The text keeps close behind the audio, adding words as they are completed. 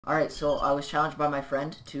Alright, so I was challenged by my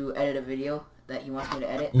friend to edit a video that he wants me to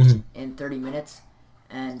edit in 30 minutes.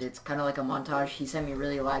 And it's kind of like a montage. He sent me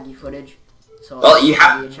really laggy footage. So well, you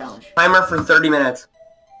have a challenge. Timer for 30 minutes.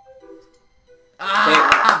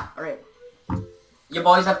 Ah! Alright. You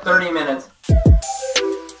boys have 30 minutes.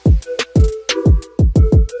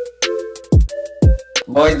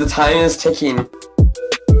 Boys, the time is ticking.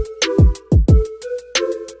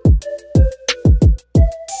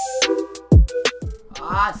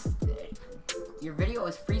 Your video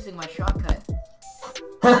is freezing my shortcut.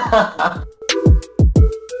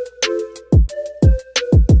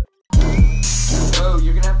 Oh,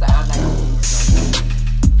 you're gonna have to add that link.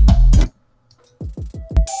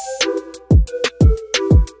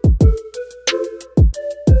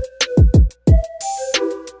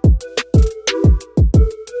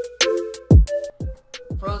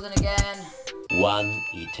 Frozen again. One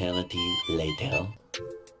eternity later.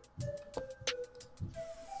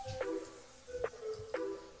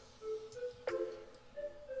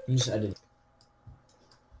 I'm just editing.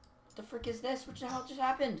 What the frick is this? What the hell just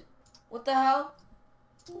happened? What the hell?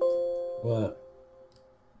 What?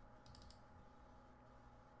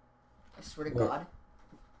 I swear to God.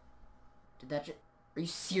 Did that just... Are you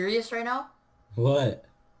serious right now? What?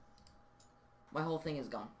 My whole thing is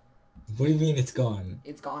gone. What do you mean it's gone?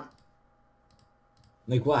 It's gone.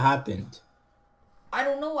 Like, what happened? I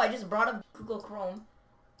don't know. I just brought up Google Chrome,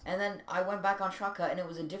 and then I went back on Shotcut, and it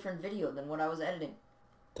was a different video than what I was editing.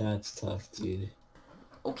 That's tough, dude.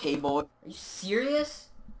 Okay, boy. Are you serious?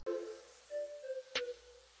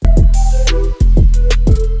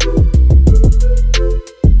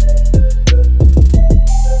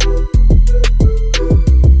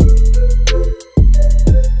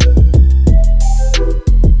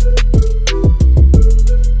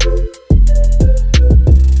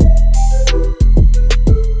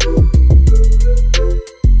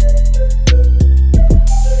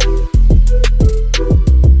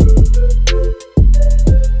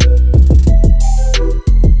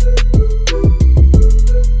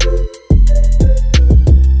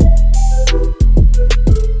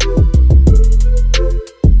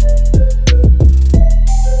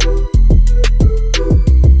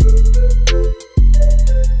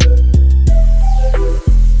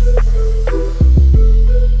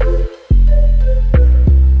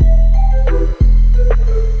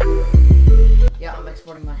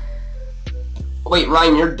 Wait,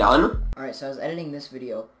 Ryan, you're done? Alright, so I was editing this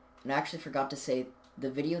video, and I actually forgot to say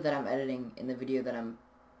the video that I'm editing in the video that I'm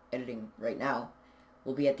editing right now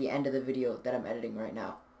will be at the end of the video that I'm editing right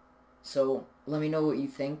now. So, let me know what you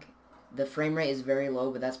think. The frame rate is very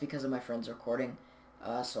low, but that's because of my friend's recording,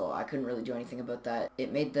 so I couldn't really do anything about that.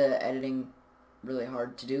 It made the editing really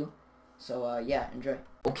hard to do, so yeah, enjoy.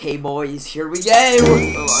 Okay, boys, here we go!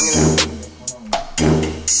 Oh,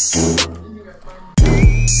 I'm gonna...